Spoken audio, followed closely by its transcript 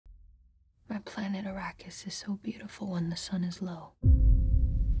planet Arrakis is so beautiful when the sun is low.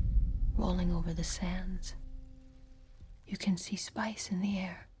 Rolling over the sands, you can see spice in the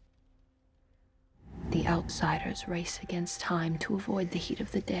air. The outsiders race against time to avoid the heat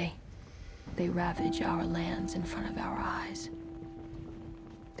of the day. They ravage our lands in front of our eyes.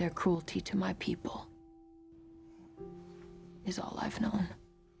 Their cruelty to my people is all I've known.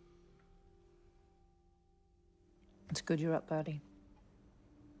 It's good you're up, Birdie.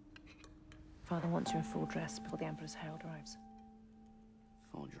 Father wants you in full dress before the Emperor's herald arrives.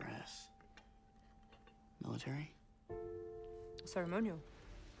 Full dress? Military? Ceremonial.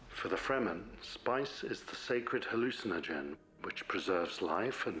 For the Fremen, spice is the sacred hallucinogen which preserves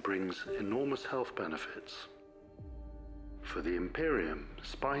life and brings enormous health benefits. For the Imperium,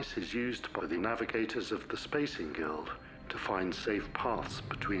 spice is used by the navigators of the Spacing Guild to find safe paths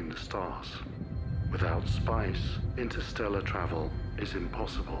between the stars. Without spice, interstellar travel is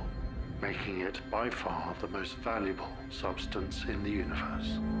impossible, making it by far the most valuable substance in the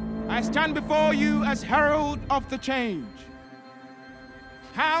universe. I stand before you as herald of the change.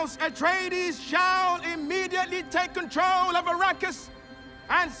 House Atreides shall immediately take control of Arrakis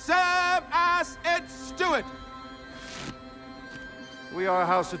and serve as its steward. We are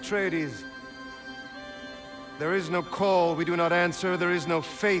House Atreides. There is no call we do not answer. There is no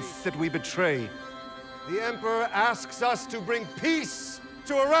faith that we betray. The Emperor asks us to bring peace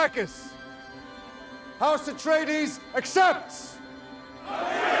to Arrakis. House Atreides accepts!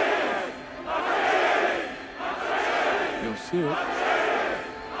 Atreides! Atreides! Atreides! You'll see it.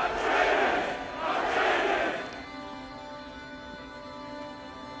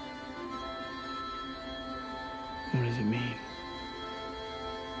 What does it mean?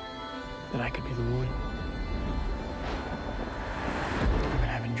 That I could be the one? I've been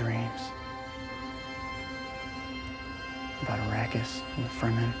having dreams about Arrakis and the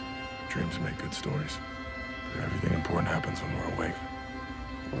Fremen. Dreams make good stories, but everything important happens when we're awake.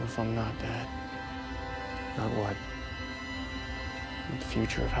 What if I'm not Dad? Not what? The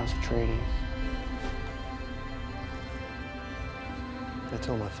future of House Atreides. I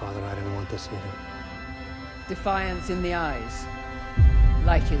told my father I didn't want this either. Defiance in the eyes,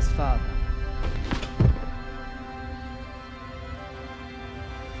 like his father.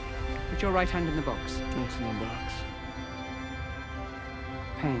 Put your right hand in the box. What's in the box?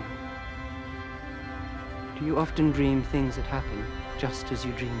 Pain. Do you often dream things that happen just as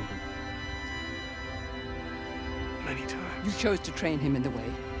you dream them? Many times. You chose to train him in the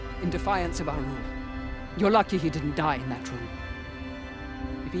way, in defiance of our rule. You're lucky he didn't die in that room.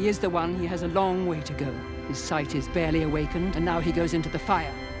 If he is the one, he has a long way to go. His sight is barely awakened, and now he goes into the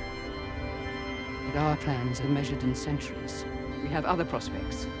fire. But our plans are measured in centuries. We have other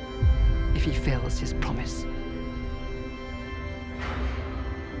prospects, if he fails his promise.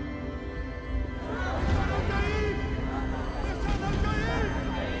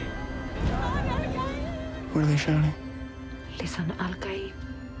 What are they shouting? Listen, Al-Gaib.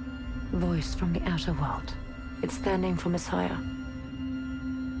 Voice from the outer world. It's their name for Messiah.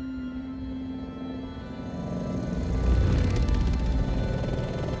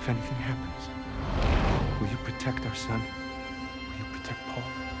 If anything happens, will you protect our son? Will you protect Paul?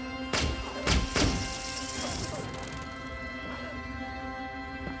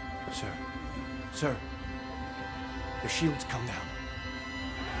 Sir. Sir. The shields come down.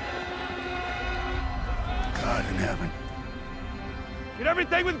 God in heaven. Get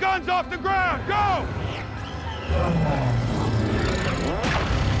everything with guns off the ground! Go!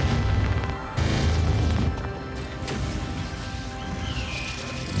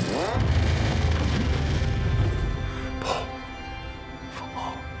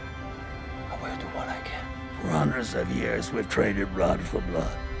 For hundreds of years, we've traded blood for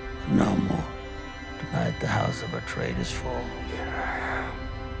blood. No more. Tonight, the House of Atreides fall.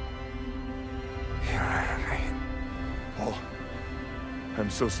 Here I remain. Paul, I'm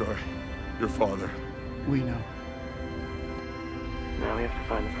so sorry. Your father. We know. Now we have to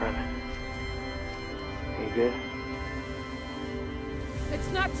find the Fremen. Are you good?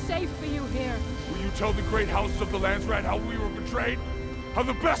 It's not safe for you here. Will you tell the great houses of the Landsrat how we were betrayed? How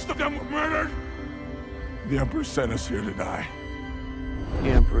the best of them were murdered? The Emperor sent us here to die. The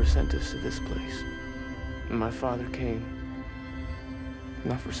Emperor sent us to this place. And my father came.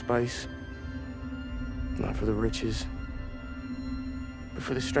 Not for spice. Not for the riches. But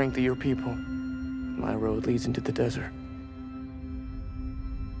for the strength of your people. My road leads into the desert.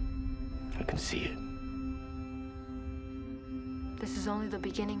 I can see it. This is only the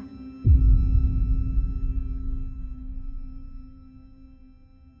beginning.